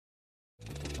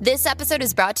This episode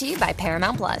is brought to you by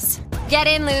Paramount Plus. Get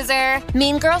in, loser!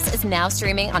 Mean Girls is now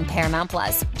streaming on Paramount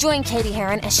Plus. Join Katie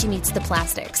Heron as she meets the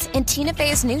plastics in Tina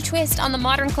Fey's new twist on the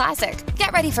modern classic.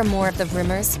 Get ready for more of the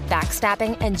rumors,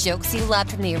 backstabbing, and jokes you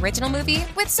loved from the original movie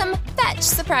with some fetch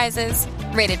surprises.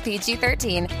 Rated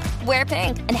PG-13. Wear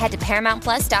pink and head to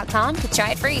ParamountPlus.com to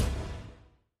try it free.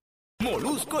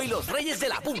 Molusco y los Reyes de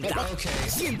la Punta.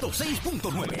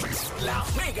 106.9. La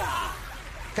Mega.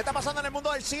 ¿Qué está pasando en el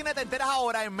mundo del cine? Te enteras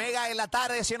ahora en Mega en la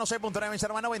tarde, 106.9, mis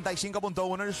hermanos,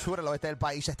 95.1 el sur, el oeste del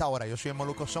país a esta hora. Yo soy el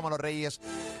Molusco, somos los Reyes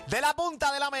de la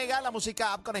Punta de la Mega, la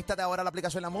música app. Conéctate ahora a la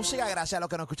aplicación La Música. Gracias a los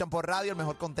que nos escuchan por radio, el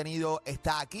mejor contenido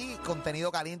está aquí,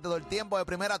 contenido caliente todo el tiempo. De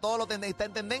primera, todo lo está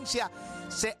en tendencia.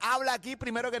 Se habla aquí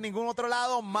primero que en ningún otro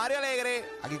lado. Mario Alegre,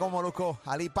 aquí con Molusco,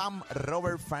 Ali Pam,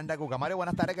 Robert Franda Cuca. Mario,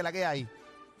 buenas tardes, ¿qué es la que hay?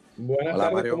 Buenas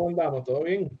tardes, Mario. ¿Cómo andamos? ¿Todo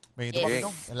bien? Bien.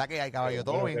 Es la que hay, caballo,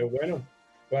 todo bien. Bueno.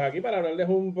 Pues aquí para hablarles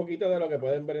un poquito de lo que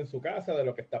pueden ver en su casa, de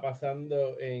lo que está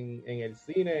pasando en el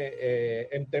cine.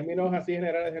 En términos así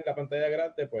generales en la pantalla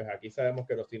grande, pues aquí sabemos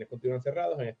que los cines continúan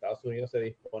cerrados. En Estados Unidos se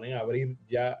disponen a abrir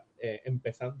ya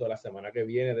empezando la semana que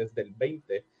viene desde el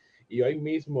 20. Y hoy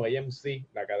mismo AMC,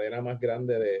 la cadena más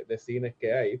grande de cines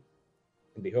que hay,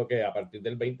 dijo que a partir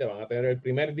del 20 van a tener el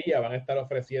primer día, van a estar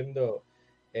ofreciendo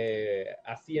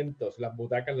asientos. Las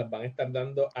butacas las van a estar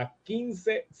dando a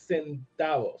 15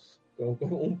 centavos.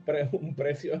 Con un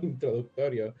precio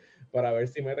introductorio para ver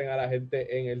si meten a la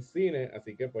gente en el cine.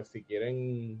 Así que pues si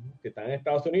quieren, que están en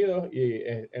Estados Unidos y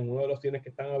en uno de los cines que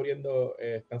están abriendo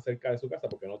están cerca de su casa,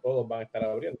 porque no todos van a estar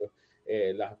abriendo,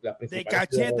 las principales de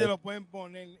cachete lo pueden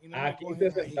poner y no a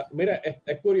 15 centavos. Mira,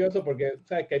 es curioso porque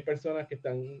sabes que hay personas que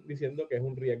están diciendo que es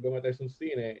un riesgo meterse en un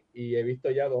cine, y he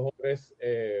visto ya 2 o 3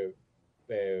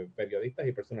 periodistas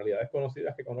y personalidades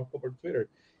conocidas que conozco por Twitter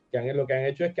lo que han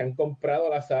hecho es que han comprado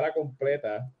la sala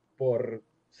completa por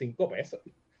 $5,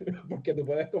 porque tú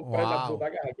puedes comprar las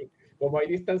butacas aquí. Como hay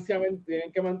distanciamiento,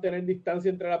 tienen que mantener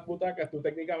distancia entre las butacas, tú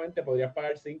técnicamente podrías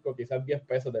pagar 5, quizás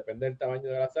 $10, depende del tamaño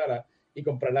de la sala, y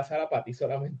comprar la sala para ti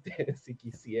solamente si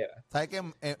quisieras. ¿Sabes que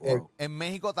en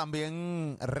México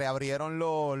también reabrieron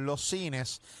los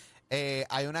cines?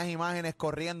 Hay unas imágenes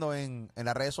corriendo en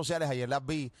las redes sociales, ayer las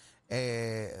vi.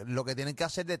 Lo que tienen que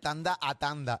hacer de tanda a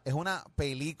tanda es una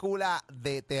película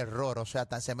de terror, o sea,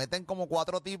 se meten como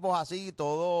 4 tipos así,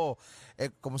 todo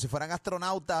como si fueran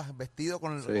astronautas vestidos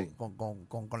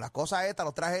con las cosas estas,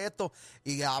 los trajes estos,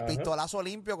 y a pistolazo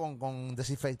limpio con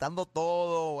desinfectando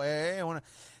todo. O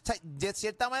sea, de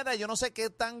cierta manera yo no sé qué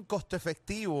tan costo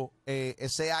efectivo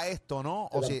sea esto, ¿no?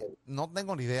 O si no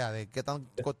tengo ni idea de qué tan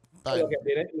lo que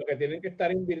tienen que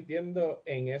estar invirtiendo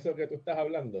en eso que tú estás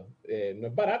hablando, no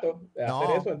es barato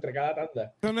hacer eso entre cada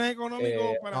tanda. Eso no es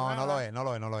económico para nada. No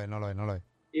lo es.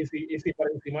 Y si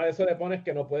por encima de eso le pones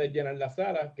que no puedes llenar la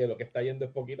sala, que lo que está yendo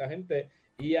es poquita gente,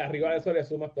 y arriba de eso le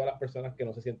sumas todas las personas que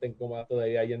no se sienten cómodas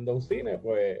todavía yendo a un cine,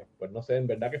 pues no sé, en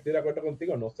verdad que estoy de acuerdo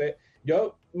contigo, no sé,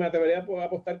 yo me atrevería a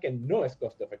apostar que no es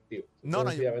costo efectivo. No.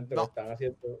 Lo están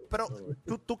haciendo. Pero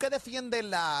 ¿tú qué defiendes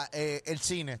el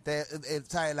cine?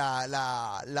 ¿Sabes?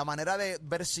 La manera de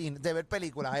ver cine, de ver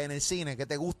películas en el cine, que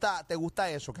te gusta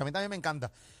eso, que a mí también me encanta.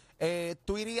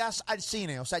 ¿Tú irías al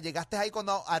cine? O sea, ¿llegaste ahí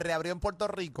cuando reabrió en Puerto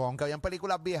Rico, aunque habían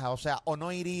películas viejas? O sea, ¿o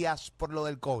no irías por lo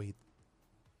del COVID?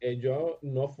 Yo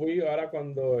no fui ahora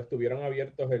cuando estuvieron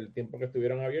abiertos, el tiempo que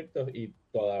estuvieron abiertos, y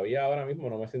todavía ahora mismo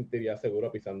no me sentiría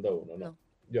seguro pisando uno, ¿no?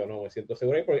 Yo no me siento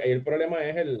seguro, y el problema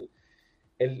es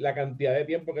la cantidad de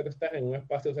tiempo que tú estás en un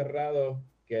espacio cerrado,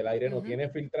 que el aire no tiene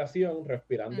filtración,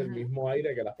 respirando el mismo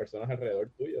aire que las personas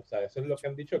alrededor tuyo. O sea, eso es lo que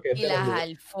han dicho que es y las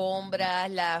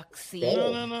alfombras, las No,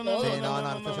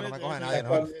 eso no me coge nadie,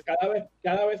 ¿no?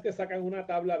 Cada vez que sacan una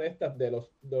tabla de estas de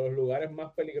los lugares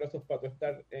más peligrosos para tú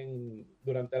estar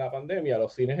durante la pandemia,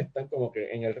 los cines están como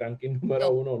que en el ranking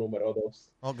número 1 o número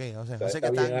 2. Ok, o sea que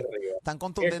están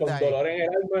contundentes con ahí. dolor en el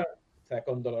alma,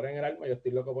 con dolor en el alma, yo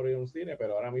estoy loco por ir a un cine,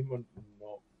 pero ahora mismo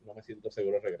no me siento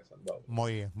seguro regresando ahora.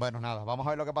 Muy bien. Bueno, nada, vamos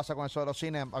a ver lo que pasa con eso de los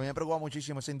cines. A mí me preocupa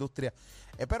muchísimo esa industria.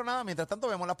 Pero nada, mientras tanto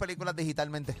vemos las películas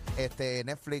digitalmente.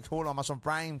 Netflix, Hulu, Amazon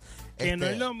Prime. Que no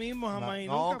es lo mismo jamás y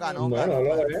nunca. No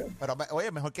lo es. Pero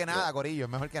oye, mejor que nada, Corillo, es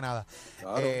mejor que nada.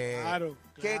 Claro.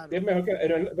 Es mejor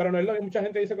pero no es lo que mucha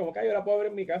gente dice como que yo la puedo ver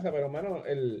en mi casa, pero mano,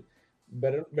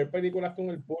 ver películas con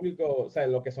el público, o sea,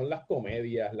 lo que son las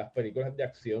comedias, las películas de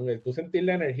acción, el tú sentir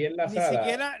la energía en la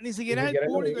sala. Ni siquiera es el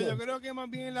público, yo creo que más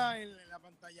bien la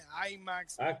pantalla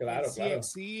IMAX, claro, claro.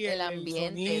 Sí, el ambiente,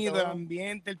 sonido, el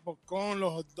ambiente, el popcorn,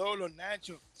 los hot dogs, los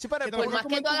nachos. Sí, pero por más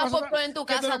que tú hagas popcorn en tu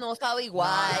casa, no sabe igual.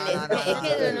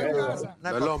 No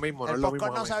es lo mismo, no es lo mismo. El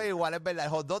popcorn no sabe igual, es verdad.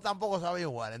 El hot dog tampoco sabe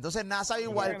igual. Entonces, nada sabe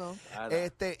igual. Bueno,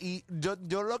 y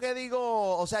yo lo que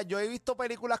digo, o sea, yo he visto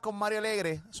películas con Mario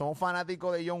Alegre, somos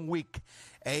fanáticos de John Wick.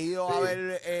 He ido a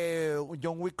ver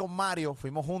John Wick con Mario,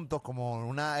 fuimos juntos como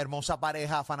una hermosa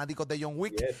pareja fanáticos de John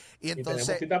Wick. Yes. Y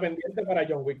entonces, tenemos cita pendiente para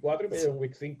John Wick 4 y John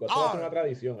Wick 5. Esto es una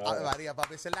tradición. María,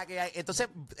 papi, esa es la que hay. Entonces,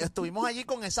 estuvimos allí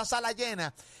con esa sala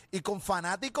llena y con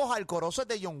fanáticos alcorosos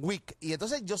de John Wick. Y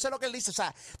entonces, yo sé lo que él dice, o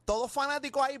sea, todos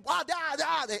fanáticos ahí,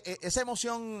 esa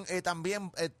emoción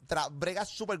también brega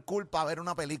súper cool para ver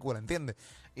una película, ¿entiendes?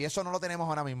 Y eso no lo tenemos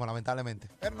ahora mismo, lamentablemente.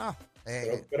 Pero no.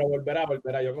 Pero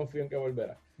volverá. Yo confío en que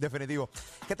volverá. Definitivo.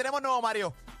 ¿Qué tenemos nuevo,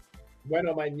 Mario?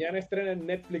 Bueno, mañana estrena en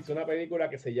Netflix una película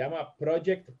que se llama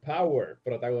Project Power,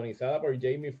 protagonizada por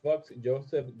Jamie Foxx,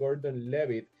 Joseph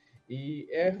Gordon-Levitt. Y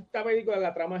esta película,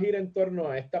 la trama gira en torno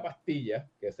a esta pastilla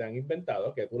que se han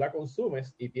inventado, que tú la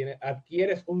consumes y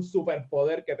adquieres un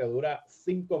superpoder que te dura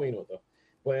 5 minutos.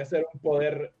 Puede ser un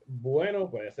poder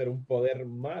bueno, puede ser un poder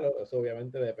malo, eso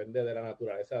obviamente depende de la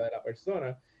naturaleza de la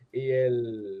persona. Y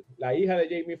la hija de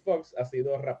Jamie Foxx ha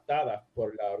sido raptada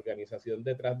por la organización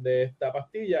detrás de esta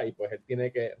pastilla y pues él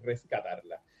tiene que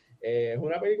rescatarla. Es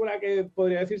una película que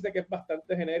podría decirse que es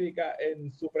bastante genérica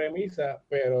en su premisa,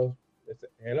 pero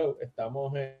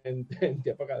estamos en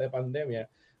época de pandemia,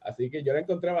 así que yo la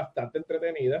encontré bastante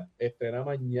entretenida. Estrena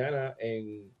mañana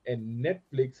en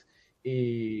Netflix.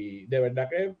 Y de verdad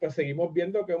que pues seguimos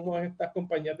viendo cómo estas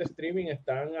compañías de streaming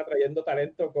están atrayendo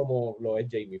talento como lo es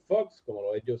Jamie Foxx, como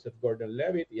lo es Joseph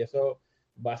Gordon-Levitt, y eso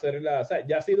va a ser o sea,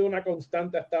 ya ha sido una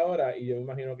constante hasta ahora y yo me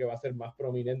imagino que va a ser más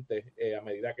prominente a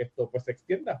medida que esto pues se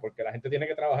extienda, porque la gente tiene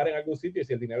que trabajar en algún sitio y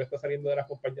si el dinero está saliendo de las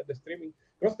compañías de streaming,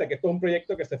 conste que esto es un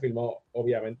proyecto que se filmó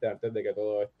obviamente antes de que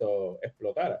todo esto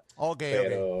explotara.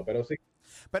 Pero sí.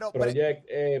 Project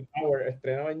Power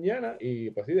estrena mañana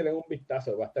y pues sí, denle un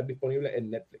vistazo, va a estar disponible en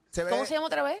Netflix. ¿Cómo se llama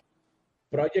otra vez?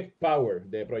 Project Power,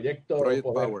 de Proyecto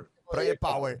Power. Project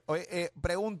Power. Oye,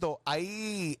 pregunto,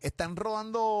 ahí están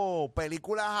rodando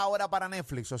películas ahora para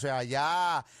Netflix, o sea,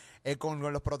 ya con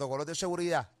los protocolos de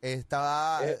seguridad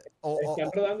están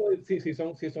rodando, si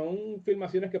son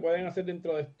filmaciones que pueden hacer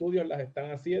dentro de estudios, las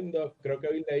están haciendo. Creo que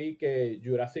hoy leí que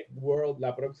Jurassic World,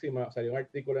 la próxima, salió un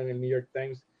artículo en el New York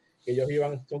Times que ellos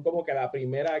son como que la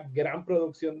primera gran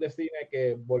producción de cine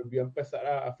que volvió a empezar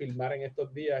a filmar en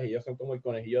estos días y ellos son como el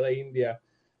conejillo de India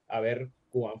a ver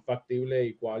cuán factible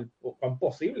y cuán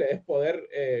posible es poder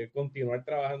continuar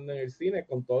trabajando en el cine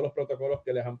con todos los protocolos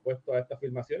que les han puesto a estas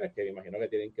filmaciones, que me imagino que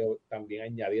tienen que también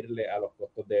añadirle a los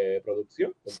costos de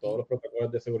producción, con todos los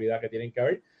protocolos de seguridad que tienen que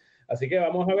haber. Así que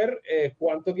vamos a ver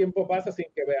cuánto tiempo pasa sin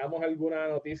que veamos alguna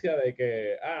noticia de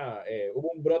que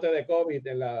hubo un brote de COVID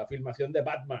en la filmación de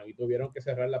Batman y tuvieron que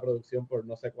cerrar la producción por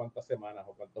no sé cuántas semanas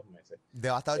o cuántos meses.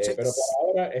 Pero por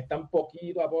ahora están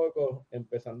poquito a poco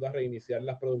empezando a reiniciar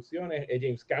las producciones.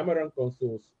 James Cameron con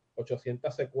sus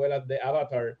 800 secuelas de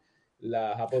Avatar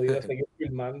las ha podido seguir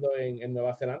filmando en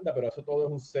Nueva Zelanda, pero eso todo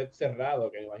es un set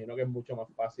cerrado que me imagino que es mucho más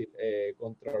fácil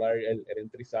controlar el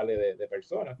entra y sale de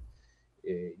personas.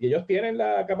 Y ellos tienen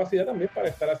la capacidad también para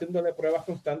estar haciéndole pruebas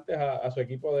constantes a su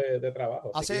equipo de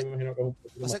trabajo. Así que me imagino que es un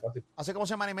poquito más fácil. Hace como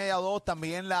semana y media o dos,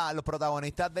 también los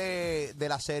protagonistas de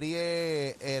la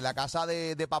serie La Casa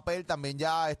de Papel también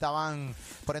ya estaban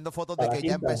poniendo fotos de que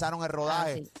ya empezaron el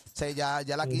rodaje. Sí. Ya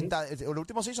la quinta, el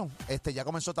último season, ya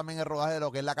comenzó también el rodaje de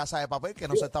lo que es La Casa de Papel, que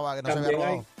no se había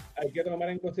rodado. Hay que tomar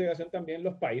en consideración también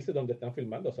los países donde están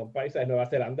filmando. Son países, Nueva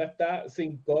Zelanda está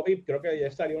sin COVID, creo que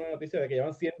ayer salió una noticia de que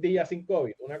llevan 100 días sin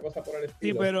COVID, una cosa por el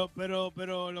estilo. Sí,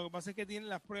 pero lo que pasa es que tienen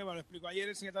las pruebas, lo explicó ayer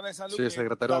el secretario de Salud, sí, el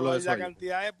secretario habló de eso. La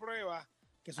cantidad de pruebas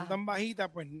que son tan bajitas,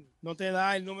 pues no te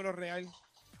da el número real.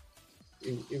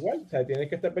 Igual, o sea, tienes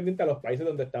que estar pendiente a los países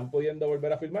donde están pudiendo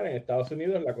volver a filmar. En Estados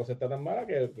Unidos la cosa está tan mala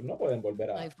que no pueden volver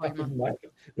a filmar.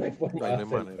 No hay forma. No hay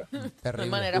manera. No hay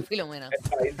manera, Filomena. El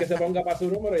país que se ponga para su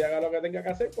número y haga lo que tenga que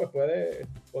hacer, pues puede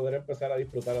poder empezar a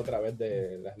disfrutar otra vez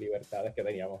de las libertades que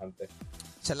teníamos antes.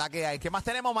 Esa es la que hay. ¿Qué más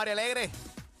tenemos, María Alegre?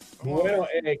 Bueno,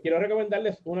 quiero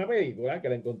recomendarles una película que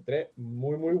la encontré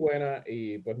muy, muy buena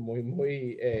y pues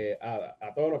muy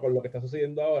a tono con lo que está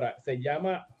sucediendo ahora. Se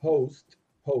llama Host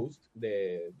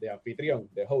de anfitrión,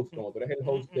 de host, como tú eres el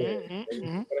host de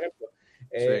por ejemplo.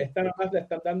 Esta nada más la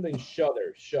están dando en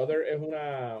Shudder. Shudder es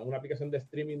una aplicación de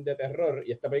streaming de terror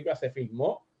y esta película se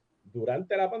filmó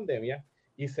durante la pandemia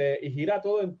y gira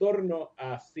todo en torno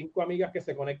a 5 amigas que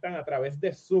se conectan a través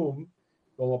de Zoom,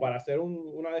 como para hacer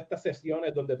una de estas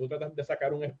sesiones donde tú tratas de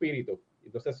sacar un espíritu.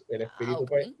 Entonces el espíritu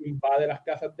pues invade las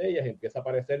casas de ellas y empieza a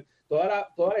aparecer. Toda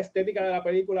la estética de la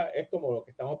película es como lo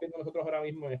que estamos viendo nosotros ahora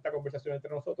mismo en esta conversación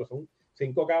entre nosotros. Son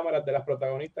 5 cámaras de las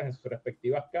protagonistas en sus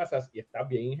respectivas casas y está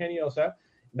bien ingeniosa.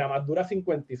 Nada más dura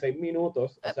 56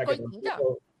 minutos. O sea que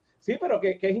sí, pero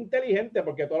que es inteligente,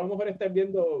 porque tú a lo mejor estás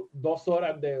viendo 2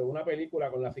 horas de una película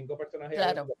con las 5 personajes,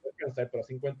 claro. Pero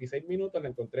 56 minutos la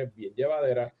encontré bien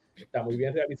llevadera, está muy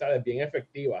bien realizada, es bien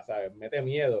efectiva, ¿sabes? Mete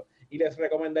miedo. Y les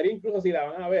recomendaría incluso, si la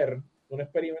van a ver, un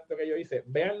experimento que yo hice,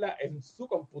 véanla en su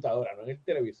computadora, no en el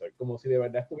televisor, como si de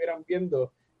verdad estuvieran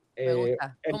viendo. Me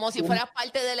gusta. Como si fueras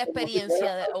parte de la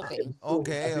experiencia. Así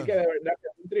que de verdad que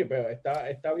es un tripeo.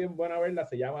 Está bien buena verla,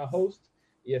 se llama Host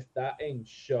y está en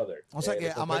Shudder. O sea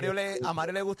que a Mario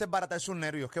le gusta embaratar sus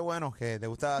nervios. Qué bueno que te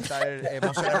gusta estar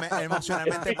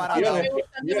emocionalmente paratado.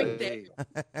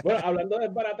 Bueno, hablando de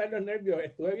desbaratar los nervios,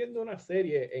 estuve viendo una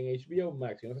serie en HBO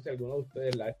Max, yo no sé si alguno de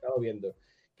ustedes la ha estado viendo,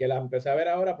 que la empecé a ver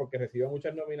ahora porque recibió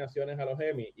muchas nominaciones a los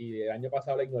Emmy y el año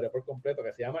pasado la ignoré por completo,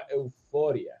 que se llama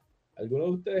Euphoria. ¿Alguno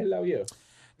de ustedes la vio?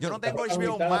 Yo no tengo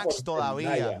HBO Max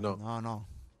todavía. No.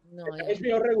 Es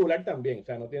HBO regular también, o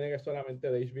sea, no tiene que solamente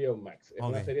de HBO Max. Es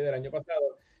una serie del año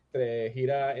pasado,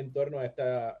 gira en torno a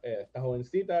esta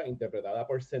jovencita interpretada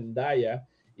por Zendaya,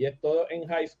 y es todo en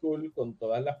high school con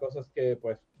todas las cosas que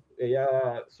pues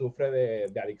ella sufre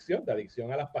de adicción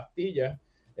a las pastillas,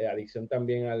 adicción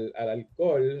también al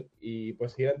alcohol, y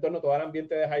pues gira en torno a todo el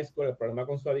ambiente de high school, el problema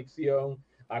con su adicción,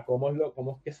 a cómo es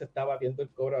que se está batiendo el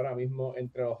cobre ahora mismo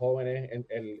entre los jóvenes,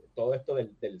 todo esto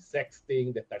del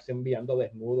sexting, de estarse enviando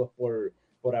desnudos por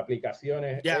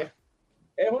aplicaciones. Yeah.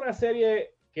 Es una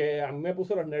serie que a mí me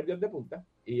puso los nervios de punta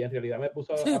y en realidad me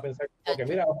puso a pensar que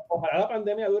mira, ojalá la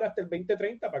pandemia dure hasta el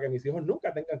 2030 para que mis hijos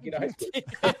nunca tengan que ir a high school.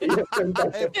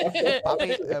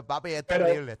 Papi, es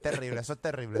terrible, eso es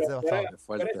terrible. Es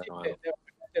fuerte,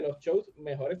 de los shows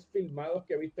mejores filmados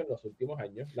que he visto en los últimos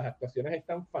años. Las actuaciones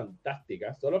están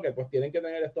fantásticas, solo que pues tienen que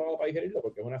tener el estómago para digerirlo,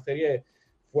 porque es una serie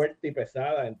fuerte y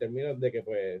pesada en términos de que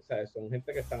pues, ¿sabes? Son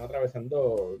gente que están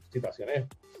atravesando situaciones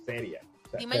serias. O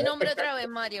sea, dime el nombre otra vez,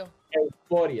 Mario.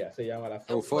 Euphoria se llama la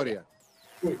serie. Euphoria.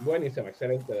 Uy, buenísima,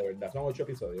 excelente, de verdad. Son 8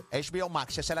 episodios. HBO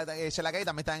Max, esa es la que hay,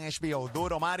 también está en HBO.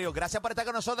 Duro, Mario. Gracias por estar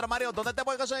con nosotros, Mario. ¿Dónde te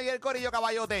puedes conseguir el corillo,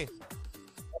 Caballote?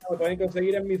 Me pueden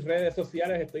conseguir en mis redes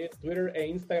sociales. Estoy en Twitter e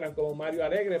Instagram como Mario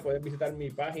Alegre. Pueden visitar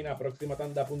mi página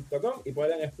proximatanda.com y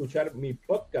pueden escuchar mi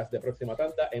podcast de Próxima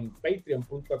Tanda en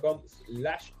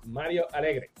patreon.com/Mario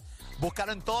Alegre.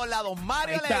 Búscalo en todos lados.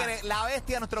 Mario Alegre, la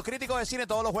bestia, nuestro crítico de cine,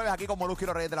 todos los jueves aquí con Molusco y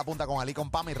los Reyes de la Punta, con Ali, con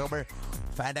Pam y Robert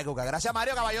Fandacuca. Gracias,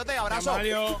 Mario. Caballote, abrazo.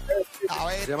 Mario. La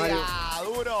bestia,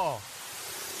 duro.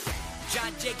 Ya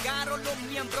llegaron los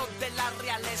miembros de la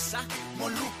realeza.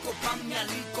 Molusco, Pam y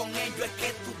Ali, con ellos es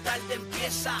que tu tarde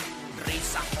empieza.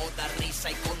 Risa, joda, risa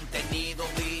y contenido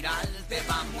viral. Te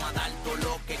vamos a dar todo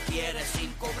lo que quieres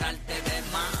sin cobrarte de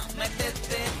más.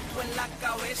 Métete tú en la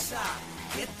cabeza,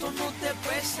 que esto no te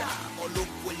pesa.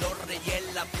 Molusco y los Reyes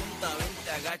en la Punta,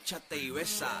 vente, agáchate y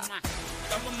besa.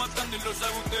 Estamos matando y lo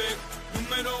sabe usted.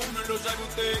 Número 1 lo sabe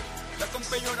usted. La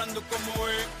compré llorando como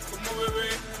bebé.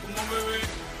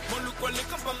 Molusco en la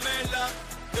Pamela,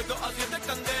 de 2 a 7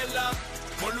 candela.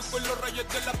 Molusco en los Reyes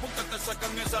de la Punta te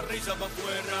sacan esa risa pa'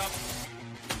 afuera.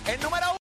 El número 1.